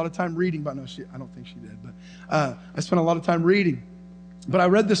spent a lot of time reading, but I don't think she did, but I spent a lot of time reading. But I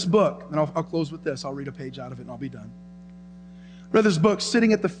read this book, and I'll close with this. I'll read a page out of it and I'll be done. I read this book,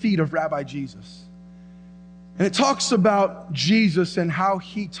 Sitting at the Feet of Rabbi Jesus. And it talks about Jesus and how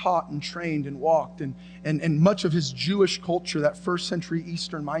he taught and trained and walked and much of his Jewish culture, that first century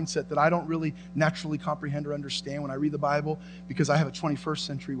Eastern mindset that I don't really naturally comprehend or understand when I read the Bible, because I have a 21st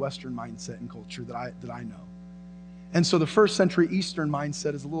century Western mindset and culture that I know. And so the first century Eastern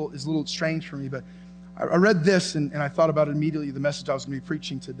mindset is a little strange for me, but I read this and I thought about it immediately, the message I was going to be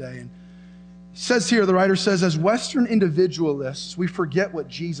preaching today. And it says here, the writer says, as Western individualists, we forget what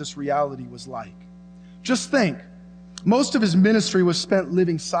Jesus' reality was like. Just think, most of his ministry was spent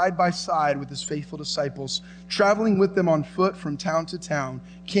living side by side with his faithful disciples, traveling with them on foot from town to town,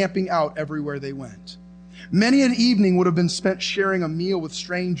 camping out everywhere they went. Many an evening would have been spent sharing a meal with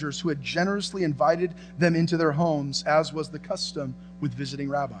strangers who had generously invited them into their homes, as was the custom with visiting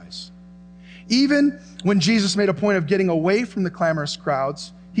rabbis. Even when Jesus made a point of getting away from the clamorous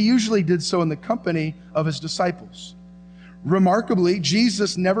crowds, he usually did so in the company of his disciples. Remarkably,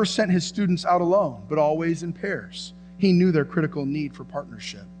 Jesus never sent his students out alone, but always in pairs. He knew their critical need for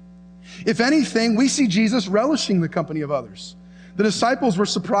partnership. If anything, we see Jesus relishing the company of others. The disciples were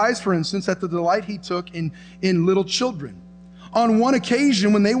surprised, for instance, at the delight he took in little children. On one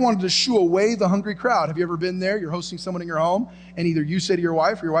occasion, when they wanted to shoo away the hungry crowd, have you ever been there? You're hosting someone in your home, and either you say to your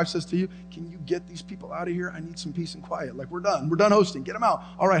wife or your wife says to you, can you get these people out of here? I need some peace and quiet. Like, we're done hosting. Get them out.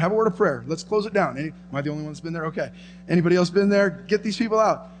 All right, have a word of prayer. Let's close it down. Am I the only one that's been there? Okay. Anybody else been there? Get these people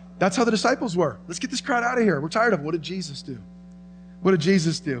out. That's how the disciples were. Let's get this crowd out of here. We're tired of it. What did Jesus do? What did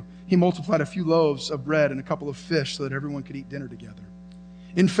Jesus do? He multiplied a few loaves of bread and a couple of fish so that everyone could eat dinner together.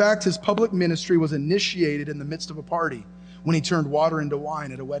 In fact, his public ministry was initiated in the midst of a party when he turned water into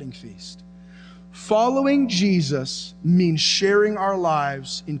wine at a wedding feast. Following Jesus means sharing our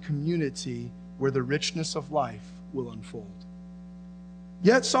lives in community where the richness of life will unfold.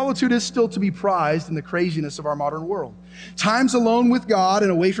 Yet solitude is still to be prized in the craziness of our modern world. Times alone with God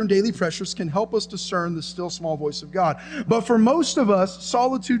and away from daily pressures can help us discern the still small voice of God. But for most of us,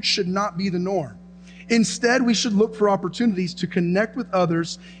 solitude should not be the norm. Instead, we should look for opportunities to connect with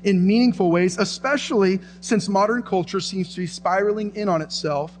others in meaningful ways, especially since modern culture seems to be spiraling in on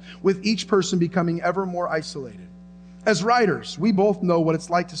itself, with each person becoming ever more isolated. As writers, we both know what it's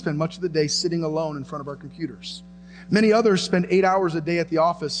like to spend much of the day sitting alone in front of our computers. Many others spend 8 hours a day at the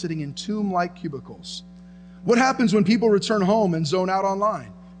office sitting in tomb-like cubicles. What happens when people return home and zone out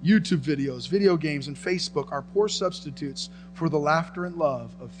online? YouTube videos, video games, and Facebook are poor substitutes for the laughter and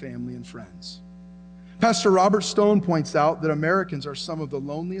love of family and friends. Pastor Robert Stone points out that Americans are some of the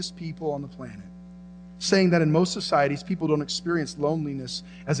loneliest people on the planet, saying that in most societies, people don't experience loneliness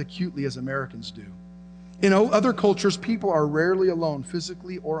as acutely as Americans do. In other cultures, people are rarely alone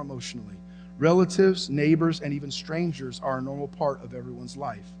physically or emotionally. Relatives, neighbors, and even strangers are a normal part of everyone's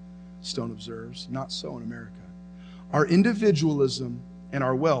life. Stone observes, not so in America. Our individualism and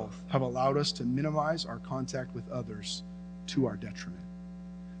our wealth have allowed us to minimize our contact with others to our detriment.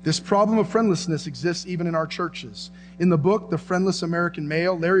 This problem of friendlessness exists even in our churches. In the book, The Friendless American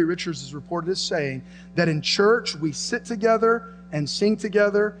Male, Larry Richards is reported as saying that in church, we sit together and sing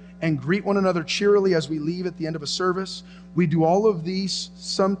together and greet one another cheerily as we leave at the end of a service. We do all of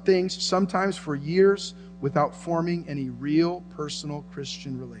some things, sometimes for years, without forming any real personal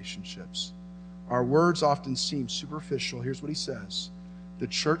Christian relationships. Our words often seem superficial. Here's what he says. The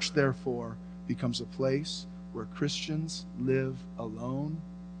church, therefore, becomes a place where Christians live alone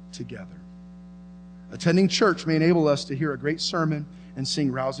together. Attending church may enable us to hear a great sermon and sing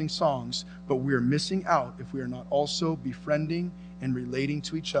rousing songs, but we are missing out if we are not also befriending and relating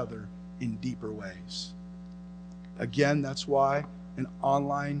to each other in deeper ways. Again, that's why an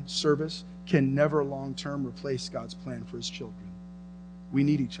online service can never long-term replace God's plan for his children. We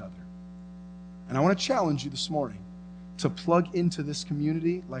need each other. And I want to challenge you this morning to plug into this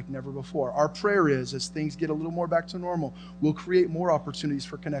community like never before. Our prayer is, as things get a little more back to normal, we'll create more opportunities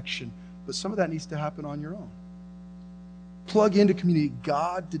for connection, but some of that needs to happen on your own. Plug into community.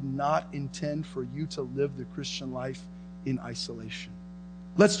 God did not intend for you to live the Christian life in isolation.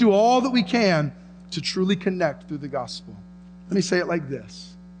 Let's do all that we can to truly connect through the gospel. Let me say it like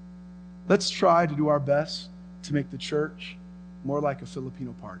this. Let's try to do our best to make the church more like a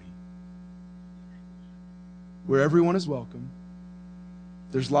Filipino party, where everyone is welcome,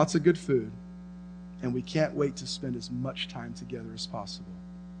 there's lots of good food, and we can't wait to spend as much time together as possible.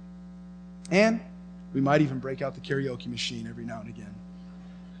 And we might even break out the karaoke machine every now and again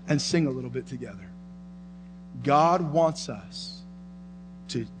and sing a little bit together. God wants us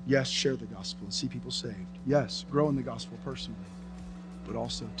to, yes, share the gospel and see people saved. Yes, grow in the gospel personally, but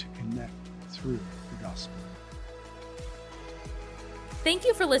also to connect through the gospel. Thank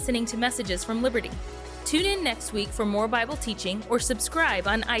you for listening to Messages from Liberty. Tune in next week for more Bible teaching or subscribe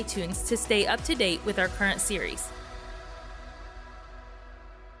on iTunes to stay up to date with our current series.